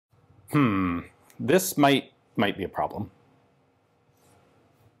this might be a problem.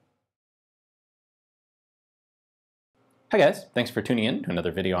 Hi guys, thanks for tuning in to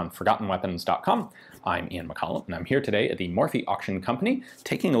another video on ForgottenWeapons.com. I'm Ian McCollum, and I'm here today at the Morphy Auction Company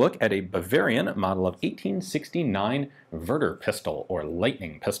taking a look at a Bavarian model of 1869 Werder pistol, or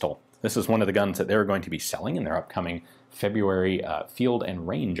lightning pistol. This is one of the guns that they're going to be selling in their upcoming February Field and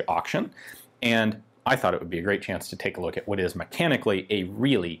Range auction, and I thought it would be a great chance to take a look at what is mechanically a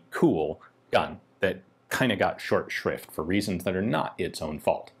really cool gun that kind of got short shrift for reasons that are not its own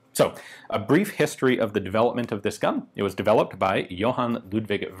fault. So, a brief history of the development of this gun. It was developed by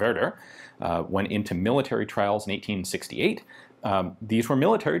Johann-Ludwig Werder, went into military trials in 1868. These were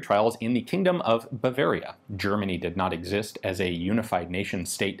military trials in the Kingdom of Bavaria. Germany did not exist as a unified nation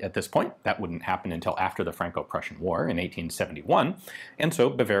state at this point. That wouldn't happen until after the Franco-Prussian War in 1871. And so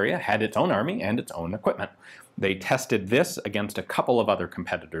Bavaria had its own army and its own equipment. They tested this against a couple of other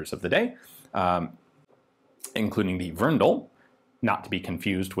competitors of the day, including the Werndl, not to be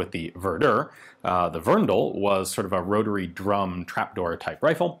confused with the Werder. The Werndl was sort of a rotary drum trapdoor type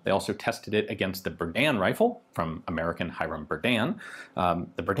rifle. They also tested it against the Berdan rifle from American Hiram Berdan.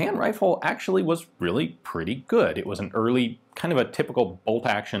 The Berdan rifle actually was really pretty good. It was an early, kind of a typical bolt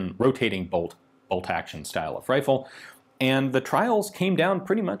action, rotating bolt action style of rifle. And the trials came down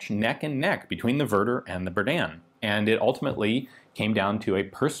pretty much neck and neck between the Werder and the Berdan. And it ultimately came down to a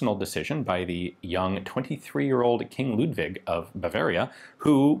personal decision by the young 23-year-old King Ludwig of Bavaria,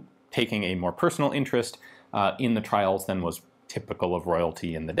 who, taking a more personal interest in the trials than was typical of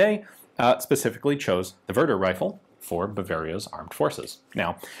royalty in the day, specifically chose the Werder rifle for Bavaria's armed forces.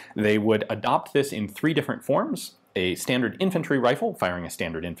 Now, they would adopt this in three different forms: a standard infantry rifle firing a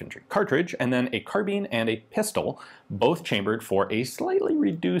standard infantry cartridge, and then a carbine and a pistol, both chambered for a slightly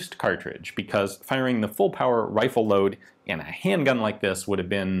reduced cartridge, because firing the full power rifle load in a handgun like this would have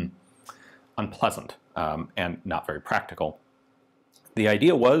been unpleasant and not very practical. The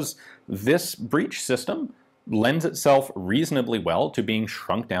idea was this breech system lends itself reasonably well to being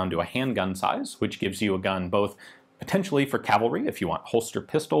shrunk down to a handgun size, which gives you a gun both potentially for cavalry if you want holster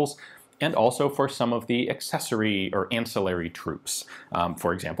pistols, and also for some of the accessory or ancillary troops.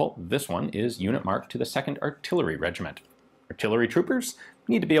 For example, this one is unit marked to the 2nd Artillery Regiment. Artillery troopers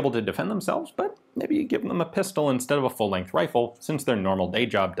need to be able to defend themselves, but maybe you give them a pistol instead of a full-length rifle, since their normal day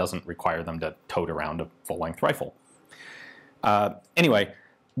job doesn't require them to tote around a full-length rifle. Anyway,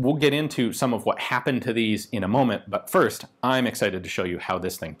 we'll get into some of what happened to these in a moment, but first, I'm excited to show you how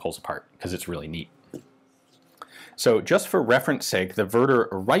this thing pulls apart, because it's really neat. So just for reference sake, the Werder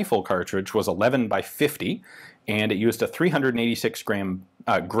rifle cartridge was 11 by 50, and it used a 386 grain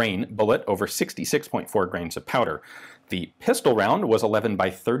bullet over 66.4 grains of powder. The pistol round was 11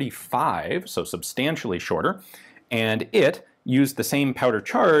 by 35, so substantially shorter, and it used the same powder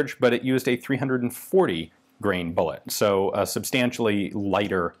charge, but it used a 340 grain bullet, so a substantially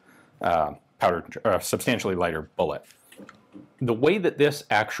lighter substantially lighter bullet. The way that this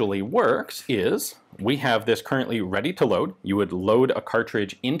actually works is we have this currently ready to load. You would load a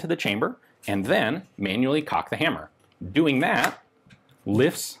cartridge into the chamber and then manually cock the hammer. Doing that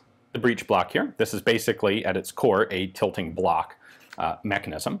lifts the breech block here. This is basically at its core a tilting block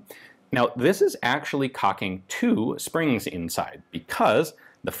mechanism. Now this is actually cocking two springs inside, because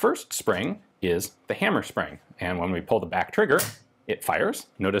the first spring is the hammer spring, and when we pull the back trigger it fires.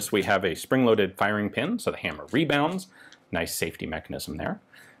 Notice we have a spring-loaded firing pin, so the hammer rebounds. Nice safety mechanism there.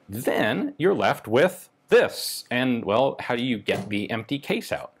 Then you're left with this, and well, how do you get the empty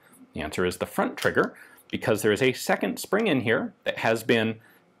case out? The answer is the front trigger, because there is a second spring in here that has been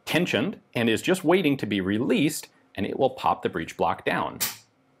tensioned and is just waiting to be released, and it will pop the breech block down.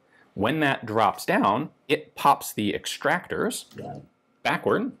 When that drops down, it pops the extractors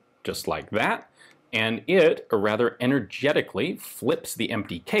backward, just like that, and it rather energetically flips the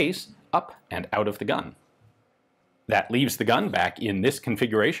empty case up and out of the gun. That leaves the gun back in this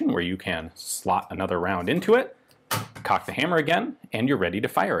configuration where you can slot another round into it, cock the hammer again, and you're ready to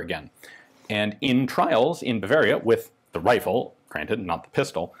fire again. And in trials in Bavaria with the rifle, granted not the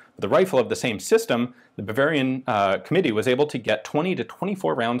pistol, but the rifle of the same system, the Bavarian committee was able to get 20 to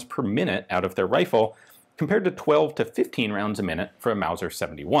 24 rounds per minute out of their rifle, compared to 12 to 15 rounds a minute for a Mauser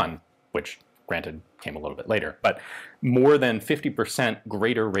 71, which granted came a little bit later, but more than 50%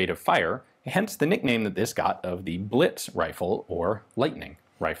 greater rate of fire, hence the nickname that this got of the Blitz rifle or lightning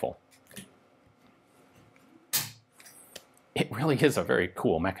rifle. It really is a very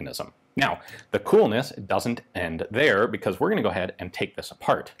cool mechanism. Now, the coolness doesn't end there, because we're going to go ahead and take this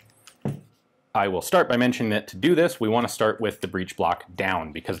apart. I will start by mentioning that to do this, we want to start with the breech block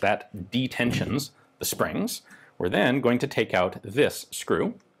down, because that detensions the springs. We're then going to take out this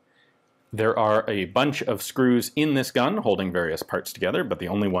screw, There are a bunch of screws in this gun holding various parts together, but the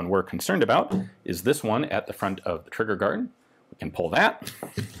only one we're concerned about is this one at the front of the trigger guard. We can pull that.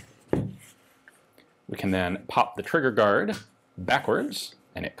 We can then pop the trigger guard backwards,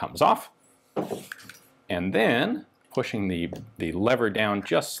 and it comes off. And then, pushing the lever down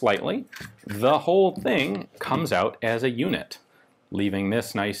just slightly, the whole thing comes out as a unit, leaving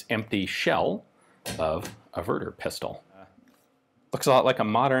this nice empty shell of a Werder pistol. Looks a lot like a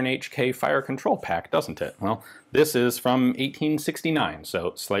modern HK fire control pack, doesn't it? Well, this is from 1869,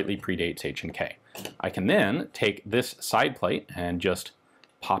 so slightly predates H&K. I can then take this side plate and just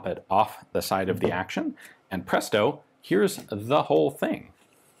pop it off the side of the action, and presto, here's the whole thing.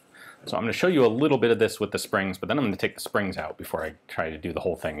 So I'm going to show you a little bit of this with the springs, but then I'm going to take the springs out before I try to do the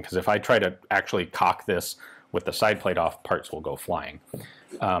whole thing, because if I try to actually cock this with the side plate off, parts will go flying.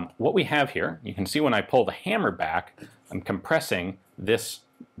 What we have here, you can see when I pull the hammer back, I'm compressing this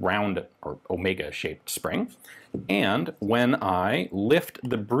round or omega-shaped spring, and when I lift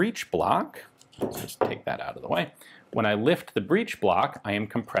the breech block, let's just take that out of the way, when I lift the breech block, I am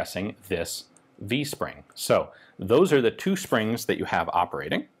compressing this V-spring. So those are the two springs that you have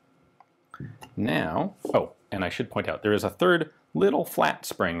operating. Now, oh, and I should point out, there is a third little flat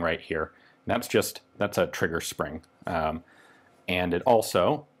spring right here. That's a trigger spring. And it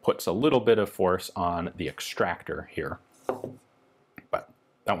also puts a little bit of force on the extractor here. But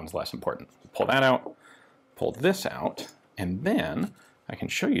that one's less important. Pull that out, pull this out, and then I can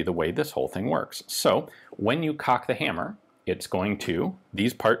show you the way this whole thing works. So when you cock the hammer,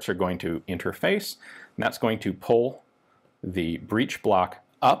 these parts are going to interface, and that's going to pull the breech block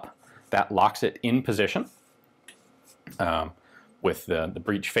up. That locks it in position with the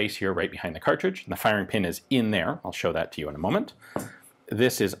breech face here right behind the cartridge. And the firing pin is in there. I'll show that to you in a moment.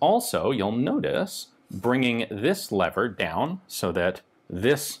 This is also, you'll notice, bringing this lever down so that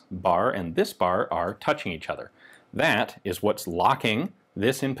this bar and this bar are touching each other. That is what's locking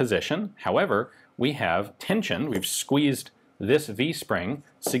this in position. However, we have tension. We've squeezed this V-spring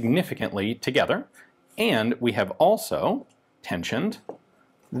significantly together, and we have also tensioned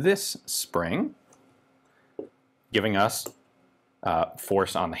this spring, giving us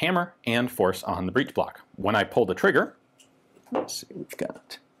force on the hammer and force on the breech block. When I pull the trigger, let's see what we've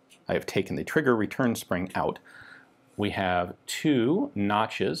got. I have taken the trigger return spring out. We have two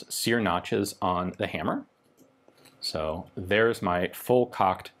notches, sear notches on the hammer. So there's my full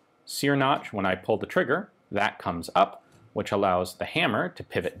cocked sear notch. When I pull the trigger, that comes up, which allows the hammer to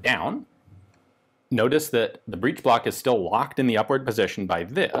pivot down. Notice that the breech block is still locked in the upward position by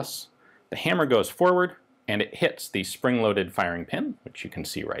this. The hammer goes forward and it hits the spring-loaded firing pin, which you can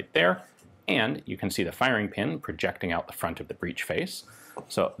see right there, and you can see the firing pin projecting out the front of the breech face.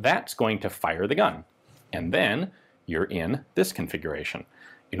 So that's going to fire the gun. And then you're in this configuration.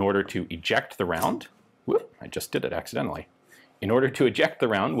 In order to eject the round, whoop, I just did it accidentally. In order to eject the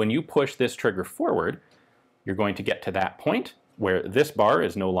round, when you push this trigger forward, you're going to get to that point where this bar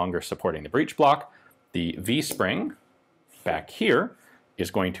is no longer supporting the breech block. The V-spring back here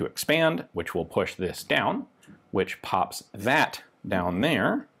is going to expand, which will push this down, which pops that down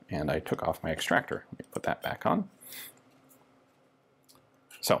there. And I took off my extractor. Let me put that back on.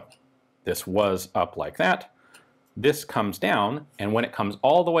 So this was up like that. This comes down, and when it comes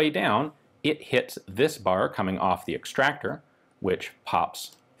all the way down, it hits this bar coming off the extractor, which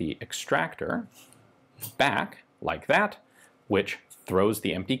pops the extractor back like that, which throws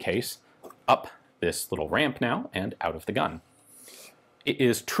the empty case up this little ramp now and out of the gun. It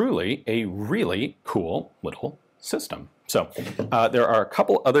is truly a really cool little system. So there are a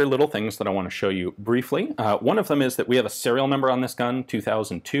couple other little things that I want to show you briefly. One of them is that we have a serial number on this gun,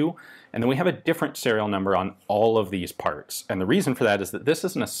 2002, and then we have a different serial number on all of these parts. And the reason for that is that this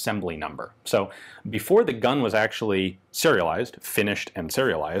is an assembly number. So before the gun was actually serialized, finished and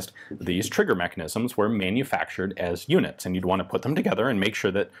serialized, these trigger mechanisms were manufactured as units, and you'd want to put them together and make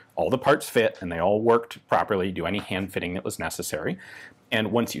sure that all the parts fit and they all worked properly, do any hand fitting that was necessary.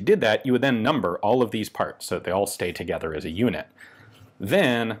 And once you did that, you would then number all of these parts so that they all stay together as a unit.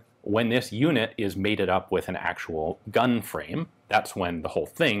 Then, when this unit is mated up with an actual gun frame, that's when the whole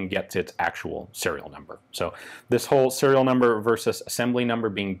thing gets its actual serial number. So this whole serial number versus assembly number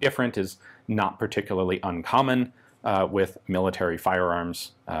being different is not particularly uncommon with military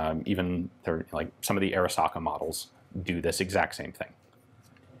firearms. Even like some of the Arisaka models do this exact same thing.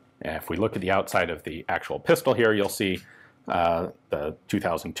 And if we look at the outside of the actual pistol here, you'll see the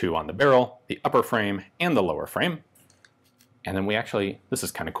 2002 on the barrel, the upper frame, and the lower frame. And then we actually, this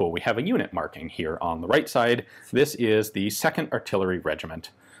is kind of cool, we have a unit marking here on the right side. This is the 2nd Artillery Regiment.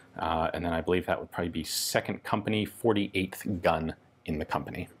 And then I believe that would probably be 2nd Company, 48th gun in the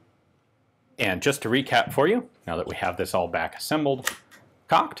company. And just to recap for you, now that we have this all back assembled,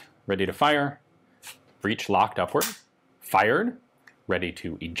 cocked, ready to fire, breech locked upward, fired, ready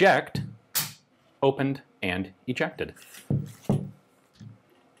to eject, opened, and ejected.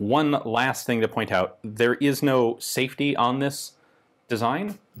 One last thing to point out, there is no safety on this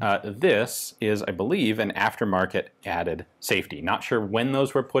design. This is, I believe, an aftermarket added safety. Not sure when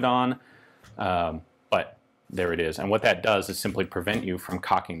those were put on, but there it is. And what that does is simply prevent you from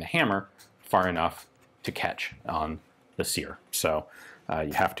cocking the hammer far enough to catch on the sear. So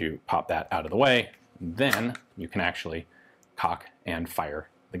you have to pop that out of the way, then you can actually cock and fire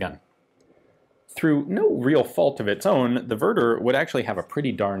the gun. Through no real fault of its own, the Werder would actually have a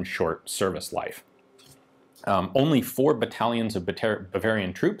pretty darn short service life. Only 4 battalions of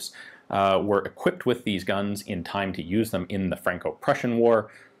Bavarian troops were equipped with these guns in time to use them in the Franco-Prussian War.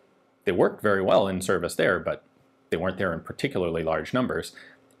 They worked very well in service there, but they weren't there in particularly large numbers.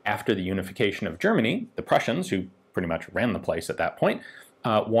 After the unification of Germany, the Prussians, who pretty much ran the place at that point,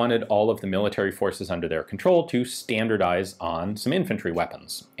 wanted all of the military forces under their control to standardize on some infantry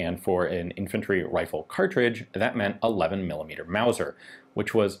weapons. And for an infantry rifle cartridge, that meant 11mm Mauser,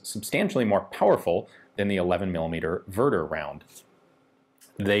 which was substantially more powerful than the 11mm Werder round.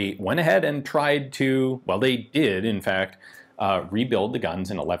 They went ahead and tried to, well, they did, in fact, rebuild the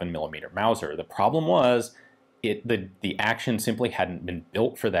guns in 11mm Mauser. The problem was the action simply hadn't been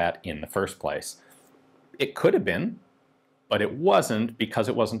built for that in the first place. It could have been, but it wasn't, because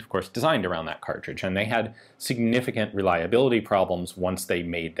it wasn't, of course, designed around that cartridge. And they had significant reliability problems once they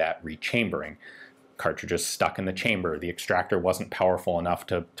made that rechambering. Cartridges stuck in the chamber. The extractor wasn't powerful enough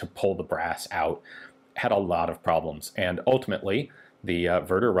to pull the brass out. Had a lot of problems. And ultimately, the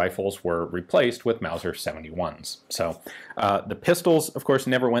Werder rifles were replaced with Mauser 71s. So the pistols, of course,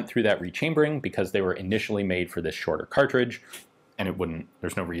 never went through that rechambering because they were initially made for this shorter cartridge, and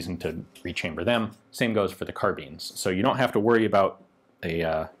there's no reason to rechamber them. Same goes for the carbines. So you don't have to worry about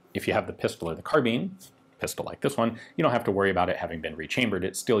if you have the pistol or the carbine, pistol like this one, you don't have to worry about it having been rechambered.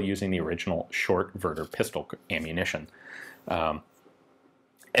 It's still using the original short Werder pistol ammunition. At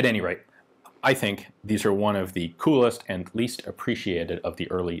any rate, I think these are one of the coolest and least appreciated of the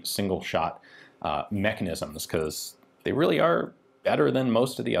early single-shot mechanisms, because they really are better than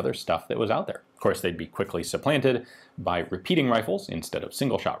most of the other stuff that was out there. Of course, they'd be quickly supplanted by repeating rifles instead of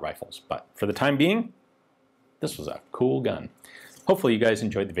single-shot rifles, but for the time being, this was a cool gun. Hopefully you guys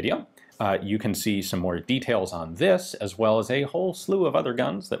enjoyed the video. You can see some more details on this, as well as a whole slew of other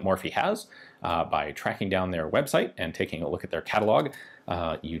guns that Morphy has, by tracking down their website and taking a look at their catalog.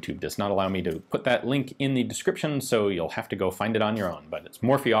 YouTube does not allow me to put that link in the description, so you'll have to go find it on your own, but it's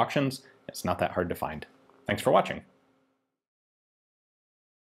Morphy Auctions. It's not that hard to find. Thanks for watching.